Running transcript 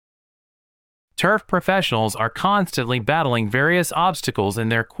turf professionals are constantly battling various obstacles in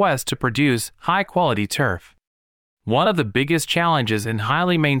their quest to produce high-quality turf. One of the biggest challenges in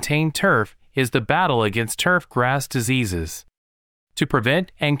highly maintained turf is the battle against turf grass diseases. To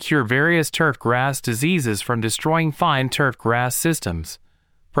prevent and cure various turf grass diseases from destroying fine turf grass systems,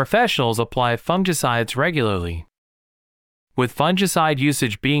 professionals apply fungicides regularly. With fungicide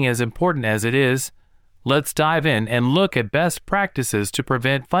usage being as important as it is, let's dive in and look at best practices to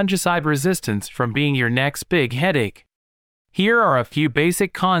prevent fungicide resistance from being your next big headache. Here are a few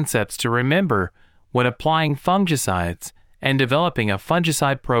basic concepts to remember when applying fungicides and developing a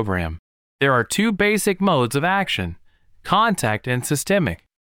fungicide program. There are two basic modes of action: contact and systemic.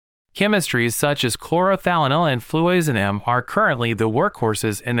 Chemistries such as chlorothalonil and fluoxamine are currently the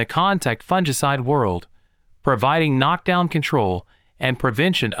workhorses in the contact fungicide world, providing knockdown control and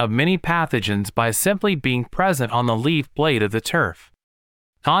prevention of many pathogens by simply being present on the leaf blade of the turf.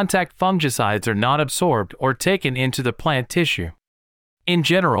 Contact fungicides are not absorbed or taken into the plant tissue. In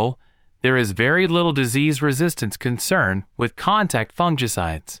general, there is very little disease resistance concern with contact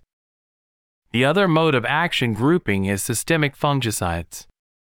fungicides. The other mode of action grouping is systemic fungicides.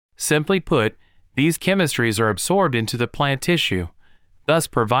 Simply put, these chemistries are absorbed into the plant tissue, thus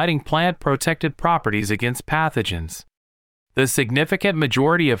providing plant-protected properties against pathogens. The significant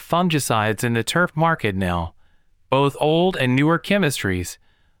majority of fungicides in the turf market now, both old and newer chemistries,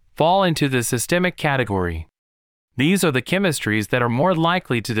 fall into the systemic category. These are the chemistries that are more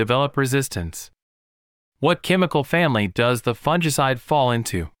likely to develop resistance. What chemical family does the fungicide fall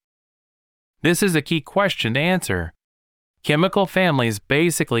into? This is a key question to answer. Chemical families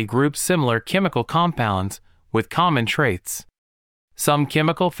basically group similar chemical compounds with common traits. Some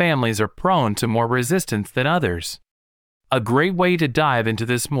chemical families are prone to more resistance than others. A great way to dive into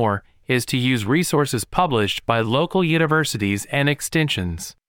this more is to use resources published by local universities and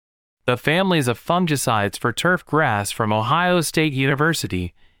extensions. The families of fungicides for turf grass from Ohio State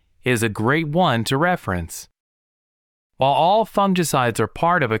University is a great one to reference. While all fungicides are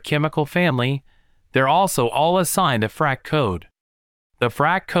part of a chemical family, they're also all assigned a FRAC code. The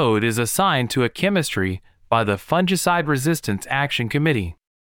FRAC code is assigned to a chemistry by the Fungicide Resistance Action Committee.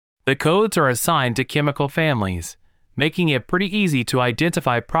 The codes are assigned to chemical families, making it pretty easy to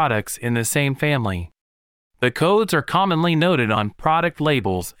identify products in the same family. The codes are commonly noted on product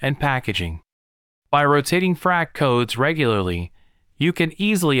labels and packaging. By rotating FRAC codes regularly, you can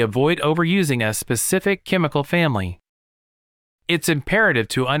easily avoid overusing a specific chemical family. It's imperative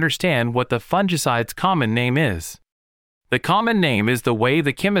to understand what the fungicide's common name is. The common name is the way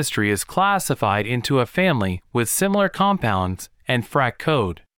the chemistry is classified into a family with similar compounds and FRAC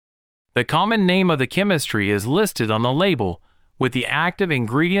code. The common name of the chemistry is listed on the label with the active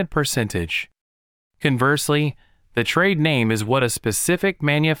ingredient percentage. Conversely, the trade name is what a specific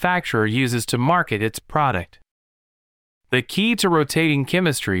manufacturer uses to market its product. The key to rotating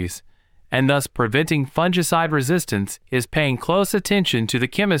chemistries, and thus preventing fungicide resistance, is paying close attention to the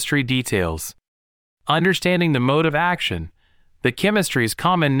chemistry details. Understanding the mode of action, the chemistry's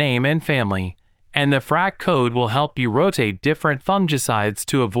common name and family, and the FRAC code will help you rotate different fungicides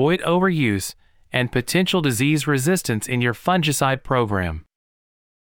to avoid overuse and potential disease resistance in your fungicide program.